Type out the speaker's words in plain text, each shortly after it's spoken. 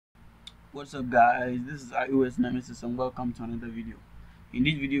What's up guys, this is iOS Nemesis and welcome to another video. In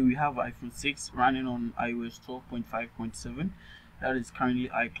this video we have iPhone 6 running on iOS 12.5.7 that is currently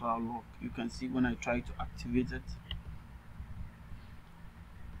iCloud lock. You can see when I try to activate it,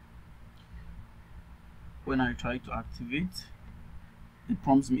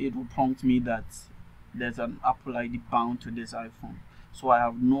 it will prompt me that there's an Apple ID bound to this iPhone. So I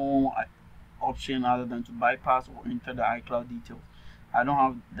have no option other than to bypass or enter the iCloud details. I don't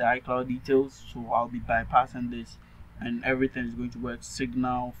have the iCloud details, so I'll be bypassing this and everything is going to work.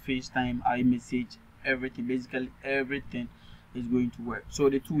 Signal, FaceTime, iMessage, everything, basically everything is going to work. So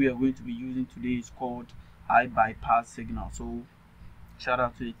the tool we are going to be using today is called Ibypass Signal. So shout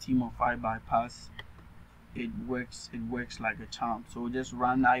out to the team of Ibypass. It works like a charm. So just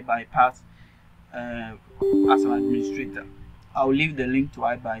run Ibypass as an administrator. I'll leave the link to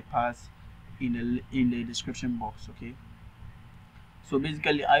Ibypass in the description box. Okay, so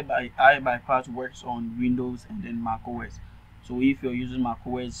basically Ibypass works on Windows and then macOS. So if you're using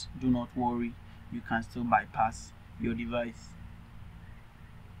macOS, do not worry, you can still bypass your device.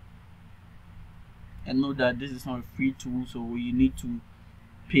 And know that this is not a free tool, so you need to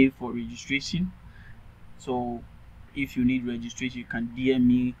pay for registration. So if you need registration, you can DM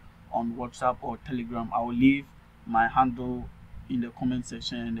me on WhatsApp or Telegram. I will leave my handle in the comment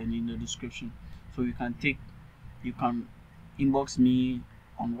section and then in the description, so you can inbox me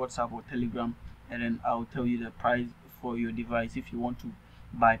on WhatsApp or Telegram, and then I'll tell you the price for your device if you want to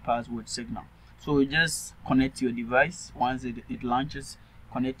bypass with Signal. So you just connect your device. Once it launches,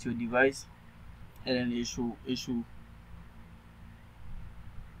 connect your device, and then it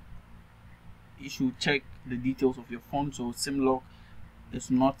should check the details of your phone. So SIM lock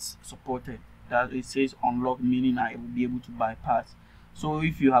is not supported. That it says unlock, meaning I will be able to bypass. So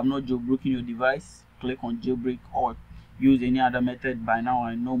if you have not jailbroken your device, click on jailbreak or use any other method. By now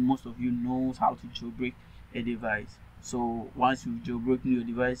I know most of you knows how to jailbreak a device. So once you've jailbroken your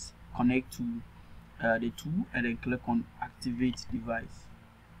device, connect to the tool and then click on activate device.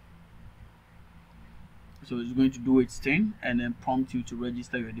 So it's going to do its thing and then prompt you to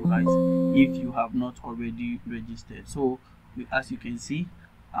register your device if you have not already registered. So as you can see,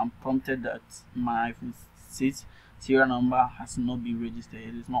 I'm prompted that my iPhone 6 serial number has not been registered.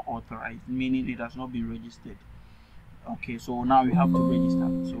 It is not authorized, meaning it has not been registered. Okay, so now we have to register.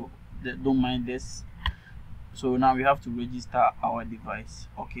 So don't mind this. So now we have to register our device.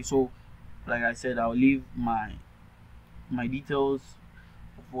 Okay, so like I said, I'll leave my details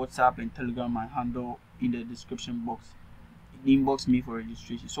of WhatsApp and Telegram, my handle, in the description box. Inbox me for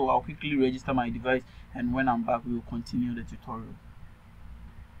registration. So I'll quickly register my device, and when I'm back we will continue the tutorial.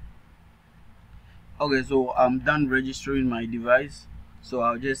 Okay, so I'm done registering my device, so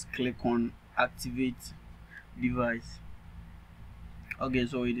I'll just click on activate device. Okay,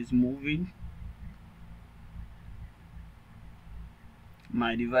 so it is moving.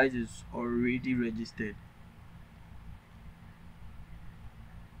 My device is already registered.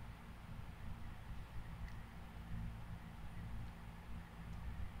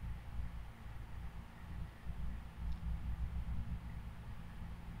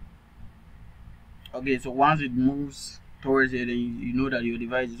 Okay, so once it moves towards it, then you know that your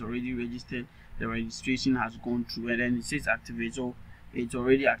device is already registered. The registration has gone through, and then it says activate, so it's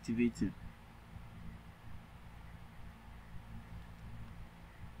already activated.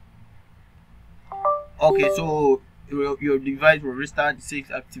 Okay, so your device will restart. It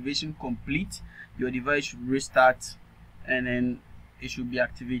says activation complete. Your device should restart and then it should be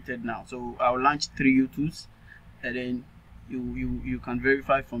activated now. So I'll launch 3 U2s, and then you can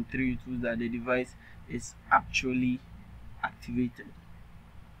verify from 3 U2s that the device is actually activated.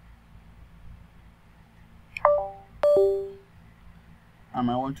 And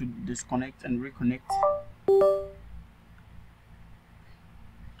I want to disconnect and reconnect.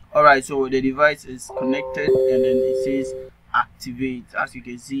 Alright, so the device is connected and then it says activate. As you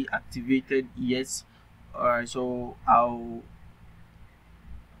can see, activated, yes. Alright, so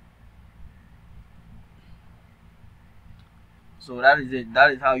so that is it.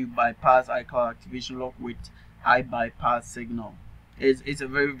 That is how you bypass iCloud activation lock with Ibypass Signal. It's a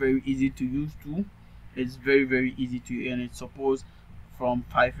very easy to use tool. It's very easy to use, and it supports from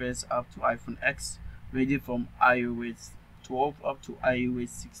 5S up to iPhone X, ranging from iOS 12 up to iOS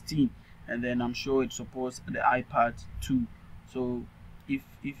 16, and then I'm sure it supports the iPad 2. So if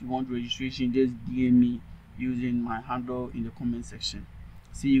you want registration, just DM me using my handle in the comment section.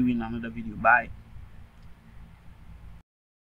 See you in another video. Bye.